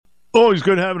Always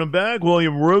good having him back.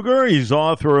 William Ruger. He's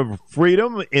author of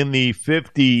Freedom in the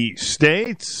 50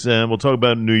 States. And we'll talk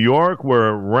about New York, where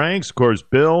it ranks. Of course,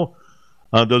 Bill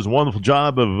does a wonderful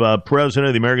job of president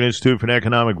of the American Institute for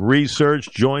Economic Research.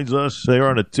 Joins us there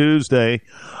on a Tuesday.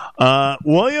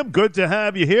 William, good to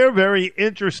have you here. Very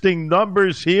interesting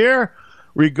numbers here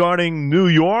regarding New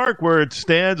York, where it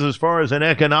stands as far as an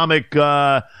economic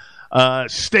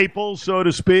staple, so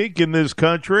to speak, in this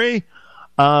country.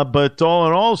 But all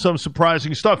in all, some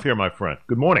surprising stuff here, my friend.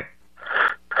 Good morning.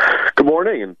 Good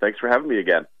morning, and thanks for having me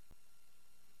again.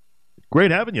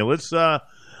 Great having you. Let's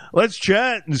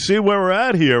chat and see where we're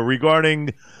at here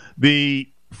regarding the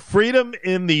freedom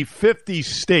in the 50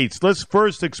 states. Let's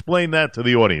first explain that to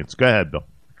the audience. Go ahead, Bill.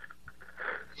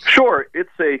 Sure. It's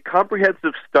a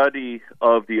comprehensive study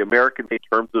of the Americans in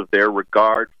terms of their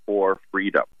regard for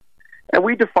freedom. And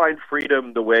we define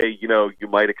freedom the way, you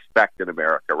might expect in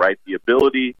America, right? The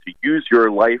ability to use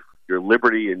your life, your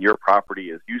liberty, and your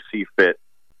property as you see fit,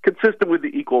 consistent with the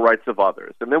equal rights of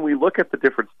others. And then we look at the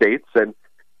different states, and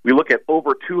we look at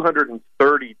over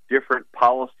 230 different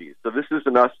policies. So this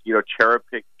isn't us,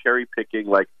 cherry picking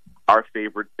like our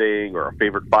favorite thing or our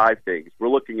favorite five things. We're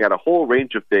looking at a whole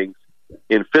range of things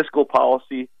in fiscal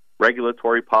policy,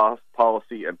 regulatory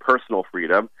policy, and personal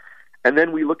freedom. And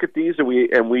then we look at these and we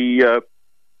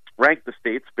rank the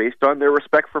states based on their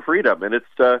respect for freedom. And it's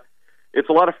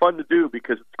a lot of fun to do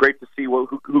because it's great to see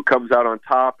who comes out on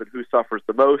top and who suffers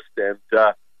the most, and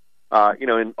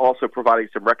and also providing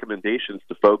some recommendations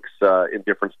to folks in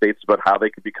different states about how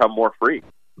they could become more free.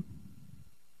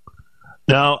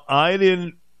 Now,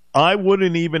 I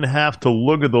wouldn't even have to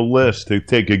look at the list to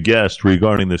take a guess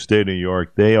regarding the state of New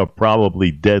York. They are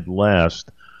probably dead last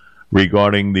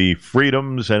regarding the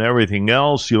freedoms and everything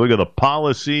else. You look at the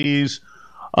policies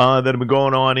that have been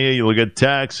going on here. You look at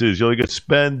taxes. You look at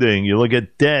spending. You look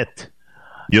at debt.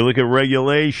 You look at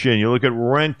regulation. You look at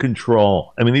rent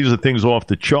control. I mean, these are things off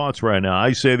the charts right now.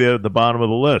 I say they're at the bottom of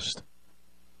the list.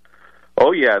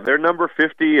 Oh, yeah. They're number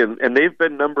 50, and they've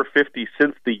been number 50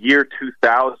 since the year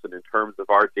 2000 in terms of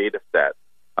our data set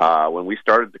when we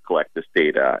started to collect this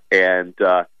data. And,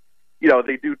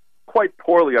 they do quite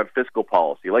poorly on fiscal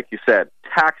policy. Like you said,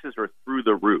 taxes are through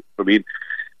the roof. I mean,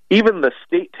 even the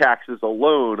state taxes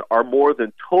alone are more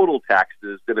than total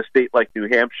taxes in a state like New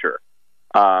Hampshire.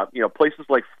 Places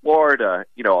like Florida,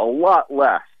 a lot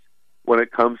less when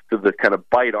it comes to the kind of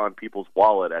bite on people's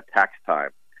wallet at tax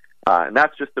time. And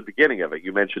that's just the beginning of it.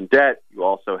 You mentioned debt. You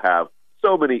also have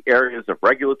so many areas of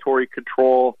regulatory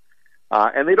control,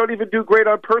 and they don't even do great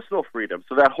on personal freedom.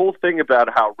 So that whole thing about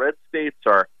how red states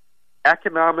are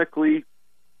economically,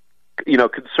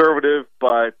 conservative,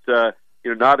 but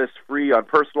not as free on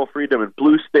personal freedom, and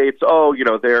blue states,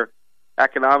 they're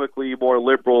economically more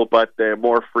liberal, but they're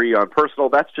more free on personal.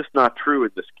 That's just not true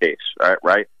in this case,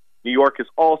 right? New York is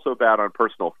also bad on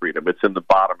personal freedom. It's in the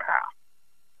bottom half.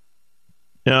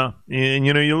 Yeah, and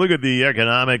you look at the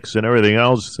economics and everything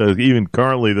else, even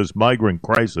currently this migrant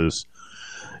crisis,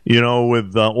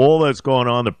 with all that's going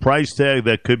on, the price tag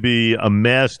that could be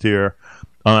amassed here,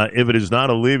 if it is not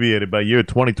alleviated by year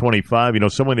 2025,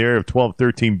 somewhere in the area of $12,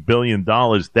 $13 billion,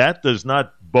 that does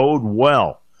not bode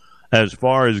well as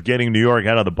far as getting New York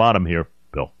out of the bottom here,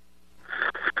 Bill.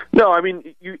 No, I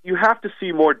mean, you have to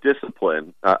see more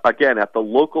discipline, again, at the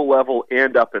local level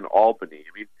and up in Albany.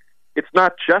 I mean, it's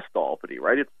not just Albany,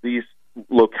 right? It's these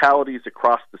localities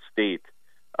across the state.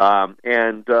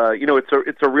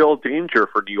 It's a real danger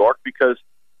for New York because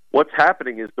what's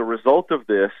happening is the result of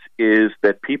this is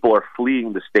that people are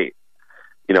fleeing the state.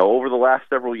 Over the last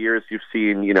several years, you've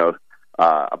seen,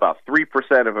 about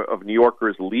 3% of New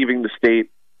Yorkers leaving the state.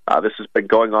 This has been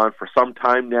going on for some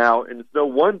time now, and it's no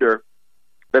wonder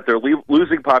that they're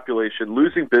losing population,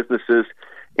 losing businesses,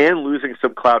 and losing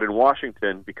some clout in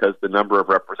Washington because the number of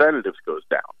representatives goes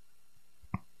down.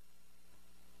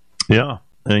 Yeah,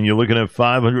 and you're looking at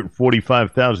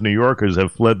 545,000 New Yorkers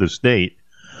have fled the state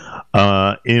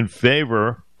in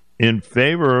favor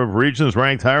of regions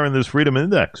ranked higher in this Freedom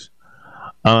Index.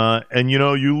 When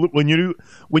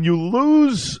you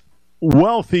lose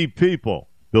wealthy people,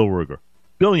 Bill Ruger,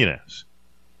 billionaires,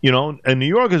 and New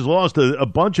York has lost a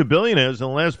bunch of billionaires in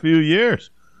the last few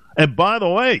years. And by the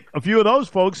way, a few of those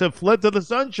folks have fled to the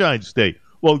Sunshine State.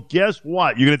 Well, guess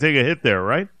what? You're going to take a hit there,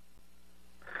 right?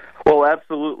 Well,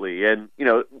 absolutely. And,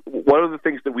 one of the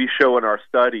things that we show in our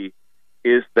study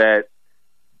is that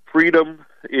freedom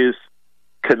is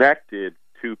connected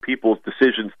to people's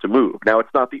decisions to move. Now,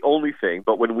 it's not the only thing,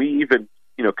 but when we even,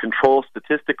 control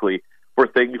statistically for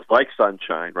things like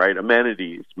sunshine, right,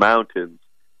 amenities, mountains,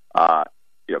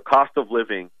 cost of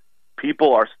living,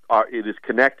 people are it is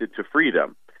connected to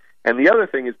freedom. And the other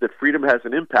thing is that freedom has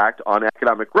an impact on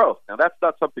economic growth. Now, that's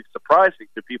not something surprising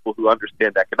to people who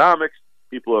understand economics,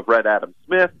 people who have read Adam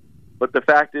Smith, but the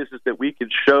fact is that we can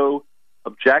show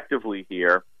objectively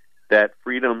here that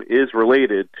freedom is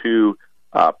related to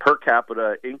per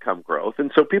capita income growth.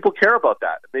 And so people care about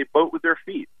that. They vote with their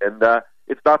feet. And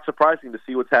it's not surprising to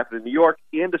see what's happened in New York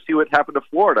and to see what happened to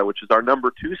Florida, which is our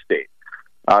number 2 state,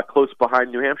 close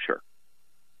behind New Hampshire.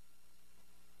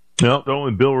 Well,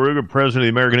 with Bill Ruger, president of the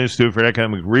American Institute for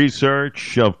Economic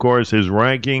Research. Of course, his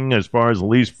ranking as far as the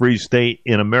least free state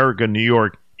in America, New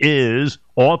York, is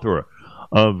author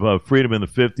of Freedom in the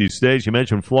 50 States. You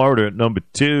mentioned Florida at number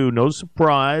 2. No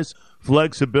surprise.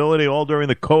 Flexibility all during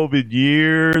the COVID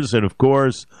years. And, of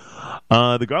course,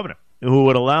 the governor, who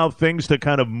would allow things to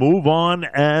kind of move on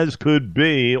as could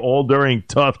be all during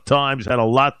tough times, had a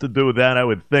lot to do with that, I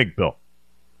would think, Bill.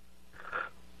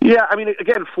 Yeah, I mean,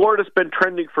 again, Florida's been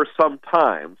trending for some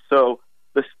time, so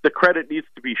the credit needs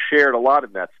to be shared a lot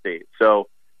in that state. So,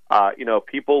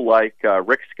 people like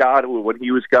Rick Scott, who, when he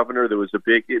was governor, there was a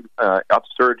big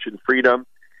upsurge in freedom.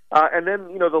 And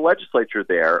then, the legislature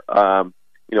there,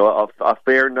 a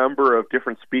fair number of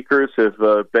different speakers have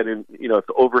been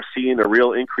overseeing a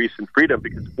real increase in freedom,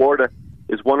 because Florida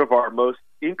is one of our most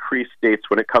increased states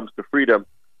when it comes to freedom,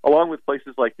 along with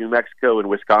places like New Mexico and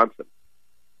Wisconsin.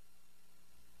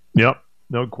 Yep,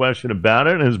 no question about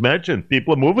it. As mentioned,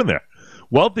 people are moving there.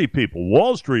 Wealthy people,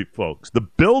 Wall Street folks. The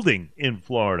building in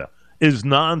Florida is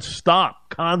nonstop.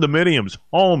 Condominiums,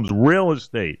 homes, real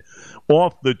estate,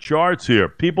 off the charts here.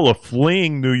 People are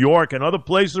fleeing New York and other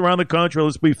places around the country.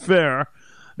 Let's be fair.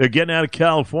 They're getting out of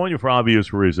California for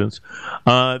obvious reasons.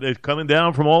 They're coming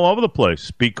down from all over the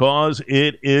place because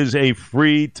it is a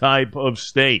free type of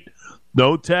state.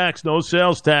 No tax, no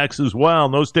sales tax as well.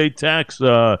 No state tax,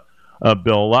 Bill.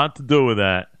 A lot to do with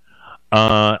that.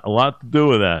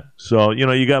 So,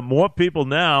 you got more people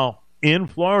now in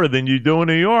Florida than you do in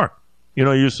New York.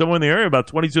 You're somewhere in the area, about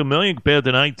 22 million compared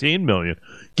to 19 million.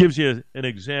 Gives you an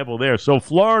example there. So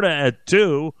Florida at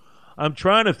 2. I'm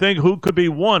trying to think who could be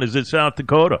 1. Is it South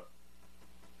Dakota?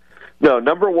 No,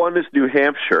 number 1 is New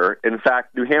Hampshire. In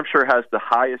fact, New Hampshire has the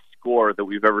highest score that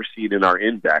we've ever seen in our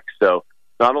index. So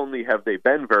not only have they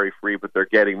been very free, but they're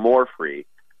getting more free.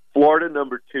 Florida,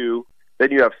 number 2.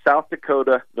 Then you have South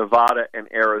Dakota, Nevada, and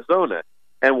Arizona.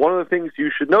 And one of the things you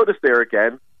should notice there,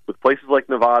 again, with places like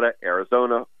Nevada,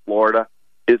 Arizona, Florida,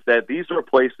 is that these are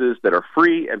places that are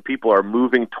free and people are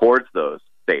moving towards those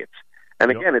states.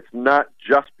 And again, it's not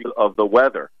just because of the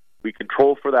weather. We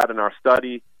control for that in our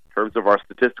study in terms of our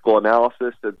statistical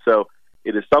analysis. And so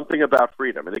it is something about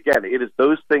freedom. And again, it is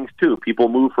those things too. People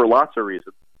move for lots of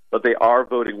reasons, but they are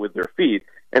voting with their feet.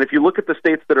 And if you look at the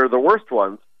states that are the worst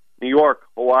ones, New York,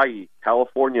 Hawaii,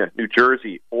 California, New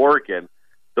Jersey, Oregon,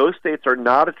 those states are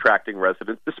not attracting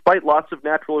residents despite lots of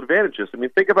natural advantages. I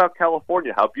mean, think about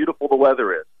California, how beautiful the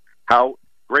weather is, how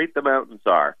great the mountains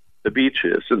are, the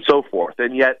beaches, and so forth.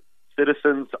 And yet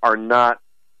citizens are not,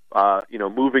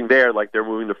 moving there like they're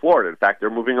moving to Florida. In fact, they're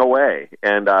moving away.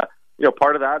 And,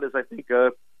 part of that is, I think,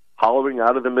 hollowing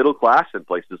out of the middle class in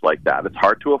places like that. It's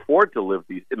hard to afford to live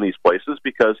in these places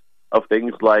because of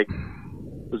things like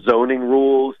zoning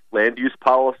rules, land use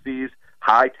policies,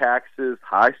 high taxes,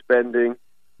 high spending,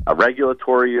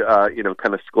 regulatory,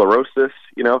 kind of sclerosis.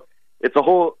 It's a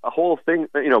whole thing,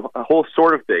 a whole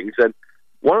sort of things. And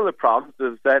one of the problems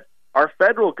is that our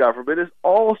federal government is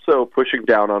also pushing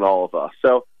down on all of us.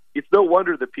 So it's no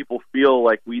wonder that people feel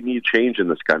like we need change in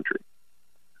this country.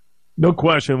 No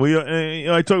question.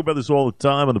 I talk about this all the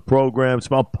time on the program. It's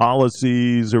about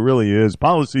policies. It really is.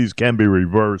 Policies can be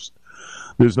reversed.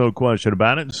 There's no question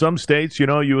about it. In some states,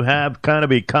 you have kind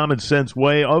of a common sense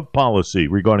way of policy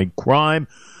regarding crime.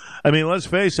 I mean, let's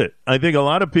face it. I think a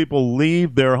lot of people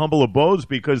leave their humble abodes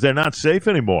because they're not safe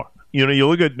anymore. You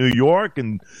look at New York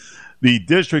and the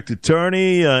district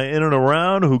attorney in and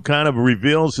around who kind of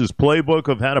reveals his playbook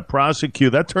of how to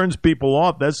prosecute. That turns people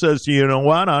off. That says, I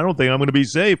don't think I'm going to be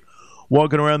safe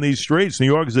walking around these streets. New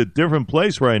York is a different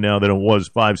place right now than it was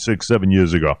 5, 6, 7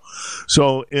 years ago.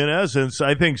 So, in essence,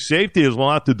 I think safety has a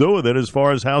lot to do with it as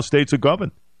far as how states are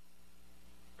governed.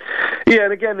 Yeah,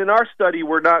 and again, in our study,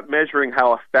 we're not measuring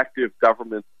how effective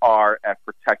governments are at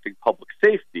protecting public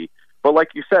safety. But like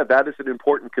you said, that is an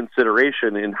important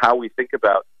consideration in how we think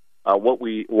about what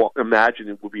we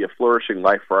imagine would be a flourishing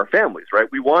life for our families, right?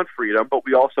 We want freedom, but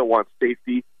we also want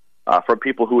safety from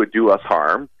people who would do us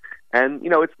harm. And,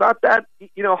 it's not that,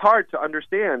 hard to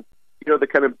understand, the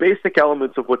kind of basic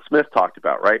elements of what Smith talked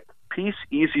about, right? Peace,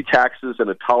 easy taxes, and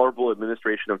a tolerable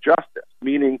administration of justice,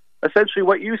 meaning essentially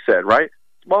what you said, right?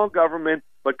 Small government,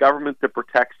 but government that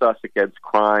protects us against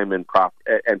crime and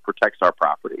protects our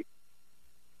property.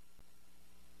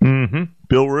 Mm-hmm.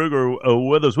 Bill Ruger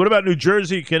with us. What about New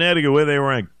Jersey, Connecticut? Where they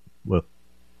rank? Well,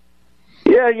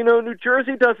 yeah, New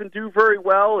Jersey doesn't do very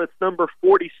well. It's number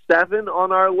 47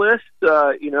 on our list,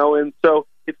 and so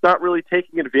it's not really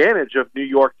taking advantage of New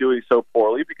York doing so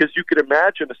poorly, because you could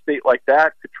imagine a state like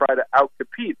that could try to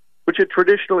outcompete, which it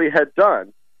traditionally had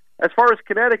done. As far as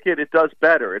Connecticut, it does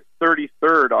better. It's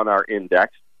 33rd on our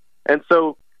index. And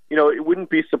so, it wouldn't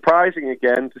be surprising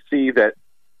again to see that,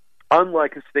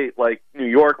 unlike a state like New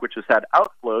York, which has had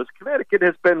outflows, Connecticut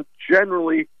has been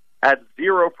generally at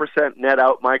 0% net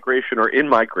out migration or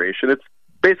in-migration. It's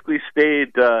basically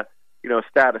stayed,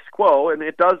 status quo, and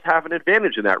it does have an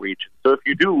advantage in that region. So if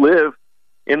you do live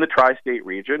in the tri-state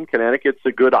region, Connecticut's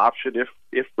a good option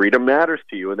if freedom matters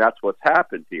to you, and that's what's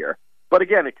happened here. But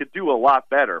again, it could do a lot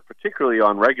better, particularly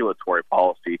on regulatory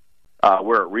policy,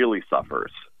 where it really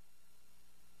suffers.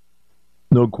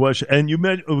 No question. And you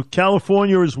mentioned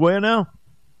California is where now?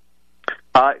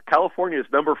 California is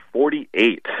number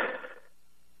 48.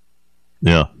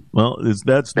 Yeah. Well,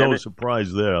 that's no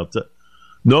surprise there.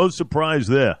 No surprise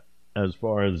there as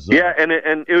far as... and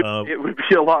it would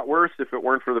be a lot worse if it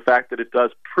weren't for the fact that it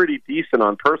does pretty decent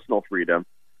on personal freedom.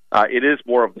 It is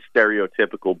more of the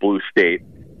stereotypical blue state.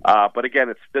 But again,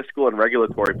 its fiscal and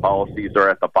regulatory policies are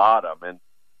at the bottom,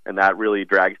 and that really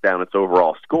drags down its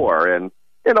overall score, and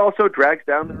it also drags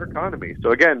down their economy.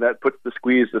 So again, that puts the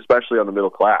squeeze especially on the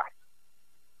middle class.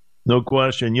 No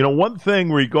question. One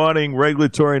thing regarding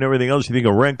regulatory and everything else, you think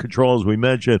of rent control, as we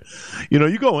mentioned,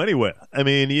 you go anywhere. I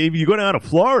mean, you go down to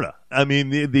Florida. I mean,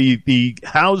 the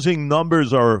housing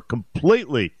numbers are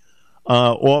completely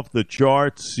off the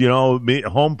charts.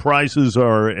 Home prices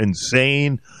are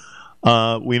insane.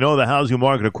 We know the housing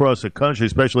market across the country,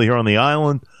 especially here on the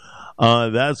island,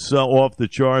 that's off the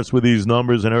charts with these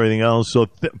numbers and everything else. So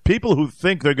people who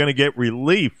think they're going to get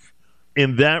relief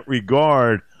in that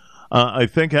regard, I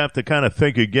think have to kind of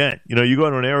think again. You go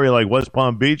to an area like West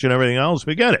Palm Beach and everything else,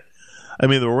 forget it. I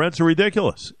mean, the rents are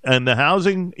ridiculous, and the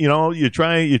housing. You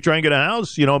try and get a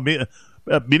house.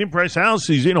 Median price house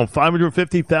is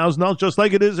 $550,000, just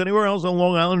like it is anywhere else on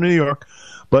Long Island, New York.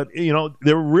 But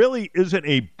there really isn't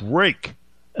a break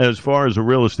as far as the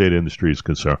real estate industry is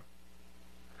concerned.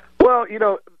 Well,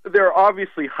 there are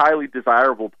obviously highly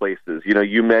desirable places.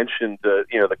 You mentioned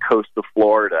the coast of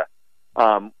Florida,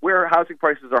 where housing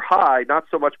prices are high, not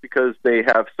so much because they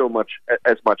have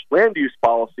as much land use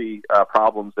policy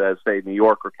problems as, say, New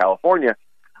York or California,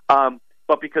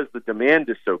 but because the demand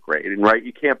is so great. And right,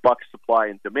 you can't buck supply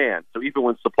and demand. So even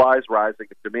when supply is rising,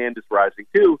 if demand is rising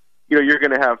too, you're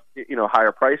going to have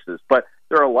higher prices. But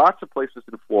there are lots of places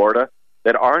in Florida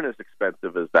that aren't as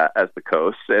expensive as the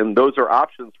coast, and those are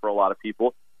options for a lot of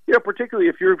people. Particularly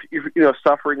if you're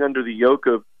suffering under the yoke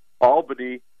of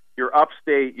Albany. You're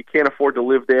upstate, you can't afford to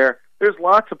live there. There's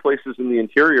lots of places in the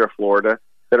interior of Florida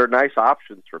that are nice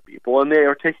options for people, and they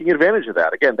are taking advantage of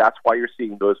that. Again, that's why you're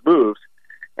seeing those moves.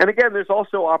 And again, there's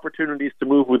also opportunities to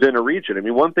move within a region. I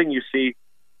mean, one thing you see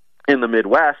in the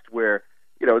Midwest where,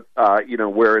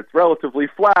 where it's relatively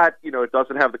flat, it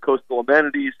doesn't have the coastal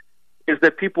amenities, is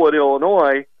that people in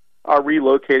Illinois are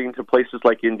relocating to places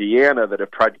like Indiana that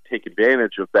have tried to take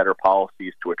advantage of better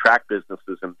policies to attract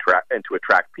businesses and to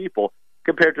attract people,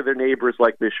 compared to their neighbors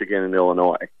like Michigan and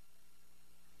Illinois.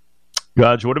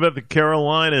 Gotcha. What about the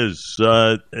Carolinas,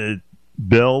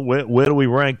 Bill? Where do we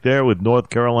rank there with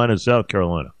North Carolina and South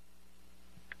Carolina?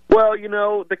 Well,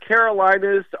 the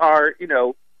Carolinas are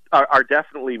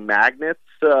definitely magnets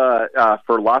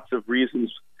for lots of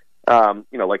reasons,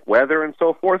 like weather and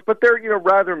so forth. But they're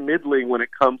rather middling when it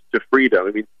comes to freedom.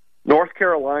 I mean, North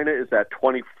Carolina is at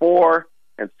 24,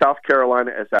 and South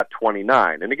Carolina is at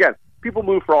 29. And again, people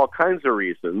move for all kinds of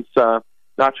reasons,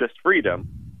 not just freedom.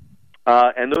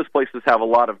 And those places have a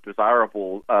lot of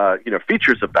desirable,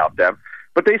 features about them,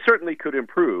 but they certainly could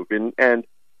improve. And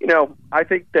I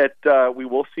think that we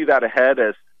will see that ahead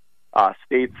as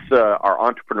states are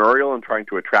entrepreneurial and trying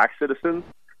to attract citizens.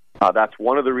 That's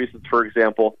one of the reasons, for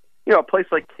example, a place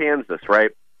like Kansas, right?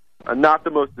 Not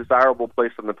the most desirable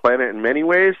place on the planet in many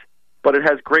ways, but it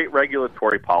has great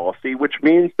regulatory policy, which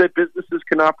means that businesses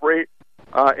can operate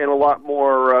in a lot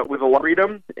more with a lot of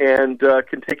freedom and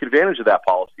can take advantage of that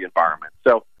policy environment.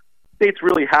 So states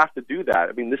really have to do that.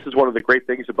 I mean, this is one of the great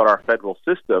things about our federal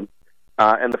system,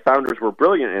 and the founders were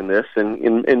brilliant in this,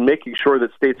 and in making sure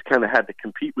that states kind of had to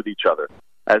compete with each other.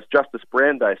 As Justice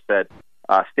Brandeis said,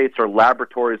 states are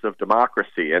laboratories of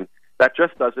democracy, and that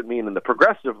just doesn't mean in the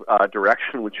progressive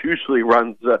direction, which usually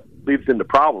leads into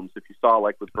problems. If you saw,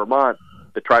 like with Vermont,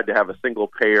 that tried to have a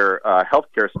single-payer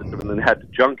healthcare system and then had to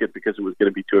junk it because it was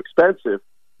going to be too expensive.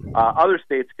 Other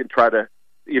states can try to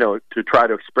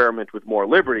experiment with more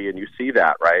liberty, and you see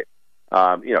that, right?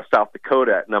 South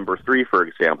Dakota at number 3, for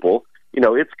example,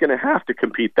 it's going to have to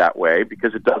compete that way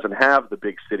because it doesn't have the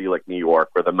big city like New York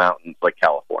or the mountains like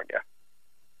California.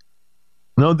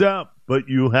 No doubt. But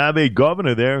you have a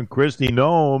governor there in Kristi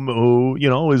Noem who,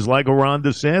 is like a Ron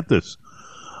DeSantis,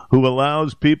 who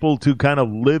allows people to kind of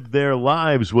live their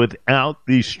lives without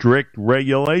the strict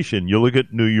regulation. You look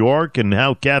at New York and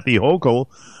how Kathy Hochul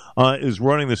is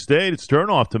running the state. It's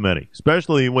turnoff to many,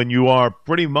 especially when you are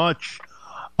pretty much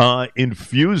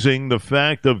infusing the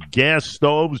fact of gas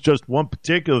stoves. Just one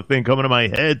particular thing coming to my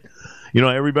head.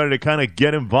 Everybody to kind of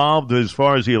get involved as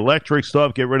far as the electric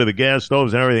stuff, get rid of the gas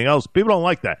stoves and everything else. People don't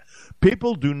like that.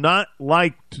 People do not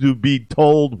like to be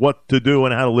told what to do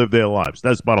and how to live their lives.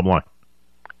 That's the bottom line.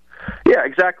 Yeah,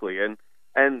 exactly. And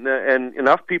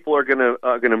enough people are going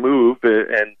to move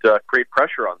and create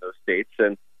pressure on those states.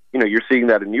 And you're seeing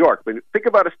that in New York. But think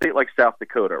about a state like South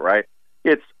Dakota, right?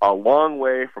 It's a long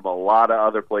way from a lot of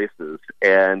other places,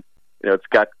 and it's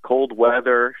got cold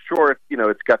weather. Sure,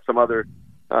 it's got some other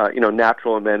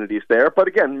natural amenities there. But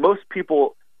again, most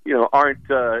people aren't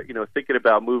thinking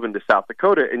about moving to South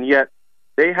Dakota, and yet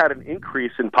they had an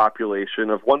increase in population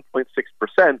of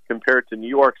 1.6% compared to New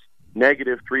York's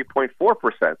negative 3.4%.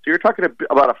 So you're talking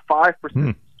about a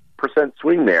 5%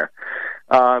 swing there,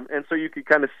 and so you can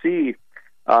kind of see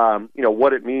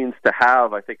what it means to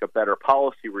have, I think, a better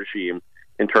policy regime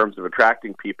in terms of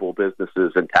attracting people,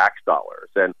 businesses, and tax dollars.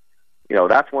 And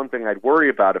that's one thing I'd worry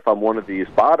about if I'm one of these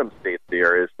bottom states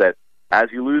there, is that as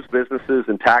you lose businesses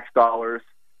and tax dollars,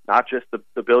 not just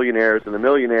the billionaires and the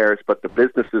millionaires, but the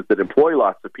businesses that employ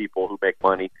lots of people who make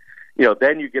money,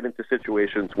 then you get into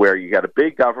situations where you got a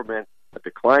big government, a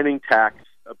declining tax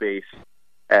base,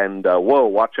 and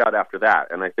watch out after that.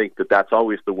 And I think that's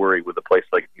always the worry with a place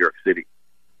like New York City.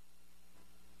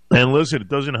 And listen, it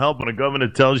doesn't help when a governor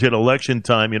tells you at election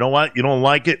time, you know what, you don't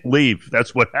like it, leave.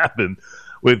 That's what happened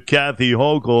with Kathy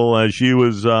Hochul as she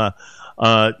was, trying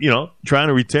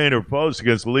to retain her post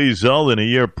against Lee Zeldin a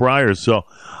year prior. So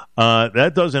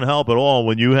that doesn't help at all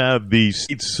when you have the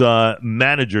seats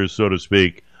managers, so to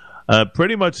speak,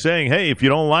 pretty much saying, hey, if you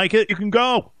don't like it, you can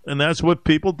go. And that's what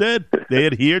people did. They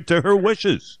adhered to her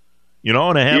wishes, and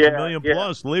 500,000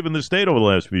 plus leaving the state over the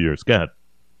last few years. Go ahead.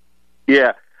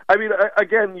 Yeah. I mean,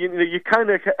 again, you kind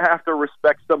of have to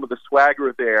respect some of the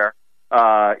swagger there,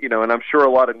 and I'm sure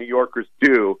a lot of New Yorkers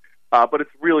do, but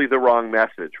it's really the wrong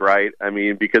message, right? I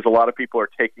mean, because a lot of people are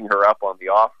taking her up on the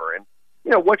offer. And,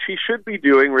 what she should be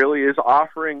doing really is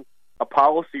offering a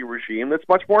policy regime that's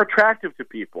much more attractive to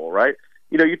people, right?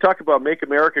 You talk about make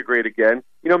America great again,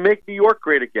 make New York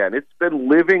great again. It's been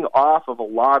living off of a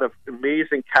lot of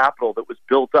amazing capital that was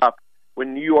built up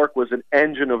when New York was an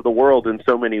engine of the world in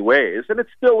so many ways, and it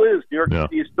still is. New York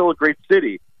City is still a great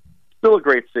city,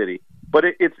 but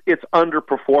it's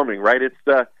underperforming, right? It's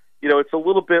it's a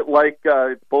little bit like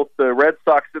both the Red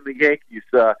Sox and the Yankees.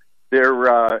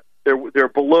 They're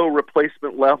below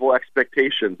replacement level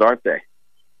expectations, aren't they?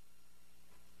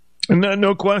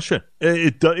 No question.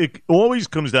 It always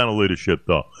comes down to leadership,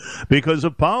 though, because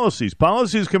of policies.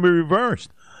 Policies can be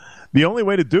reversed. The only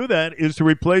way to do that is to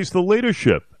replace the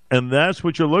leadership. And that's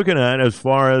what you're looking at as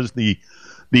far as the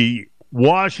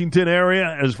Washington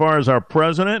area, as far as our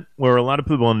president, where a lot of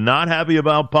people are not happy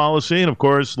about policy. And, of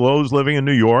course, Lowe's living in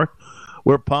New York,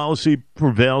 where policy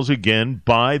prevails again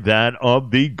by that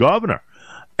of the governor.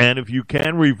 And if you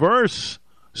can reverse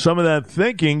some of that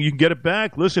thinking, you can get it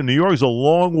back. Listen, New York is a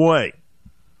long way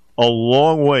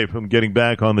from getting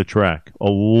back on the track, a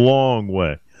long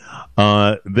way.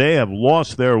 They have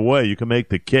lost their way. You can make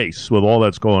the case with all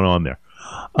that's going on there.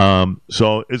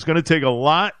 So it's going to take a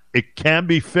lot. It can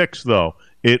be fixed, though.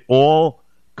 It all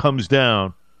comes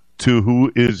down to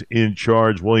who is in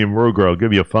charge. William Ruger, I'll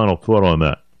give you a final thought on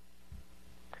that.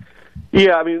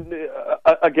 Yeah, I mean,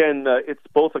 again, it's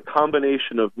both a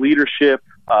combination of leadership,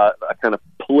 a kind of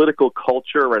political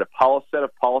culture, right, a set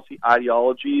of policy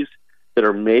ideologies that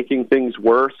are making things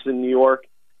worse in New York,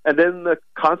 and then the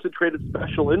concentrated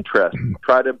special interest to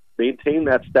try to maintain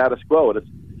that status quo. And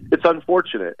it's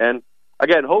unfortunate. And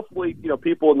again, hopefully,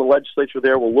 people in the legislature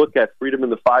there will look at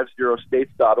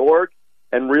freedomin50states.org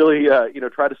and really,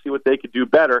 try to see what they could do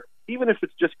better, even if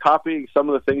it's just copying some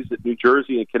of the things that New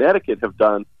Jersey and Connecticut have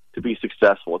done to be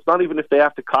successful. It's not even if they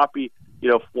have to copy,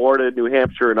 Florida, New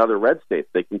Hampshire, and other red states.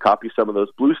 They can copy some of those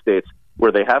blue states where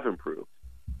they have improved.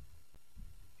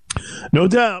 No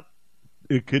doubt.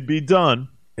 It could be done.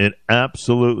 It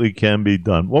absolutely can be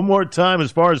done. One more time, as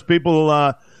far as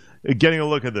people getting a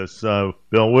look at this, Bill,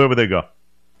 where would they go?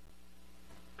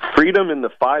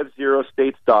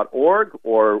 freedominthe50states.org,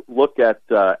 or look at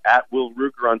Will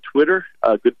Ruger on Twitter.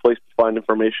 A good place to find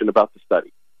information about the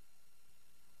study.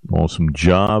 Awesome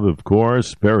job, of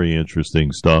course. Very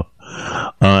interesting stuff.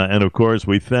 And, of course,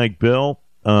 we thank Bill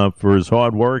for his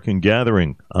hard work in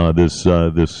gathering this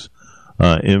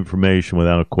information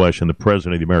without a question. The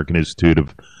president of the American Institute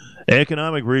of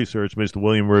Economic Research, Mr.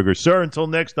 William Ruger. Sir, until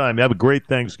next time, have a great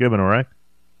Thanksgiving, all right?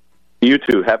 You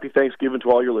too. Happy Thanksgiving to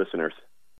all your listeners.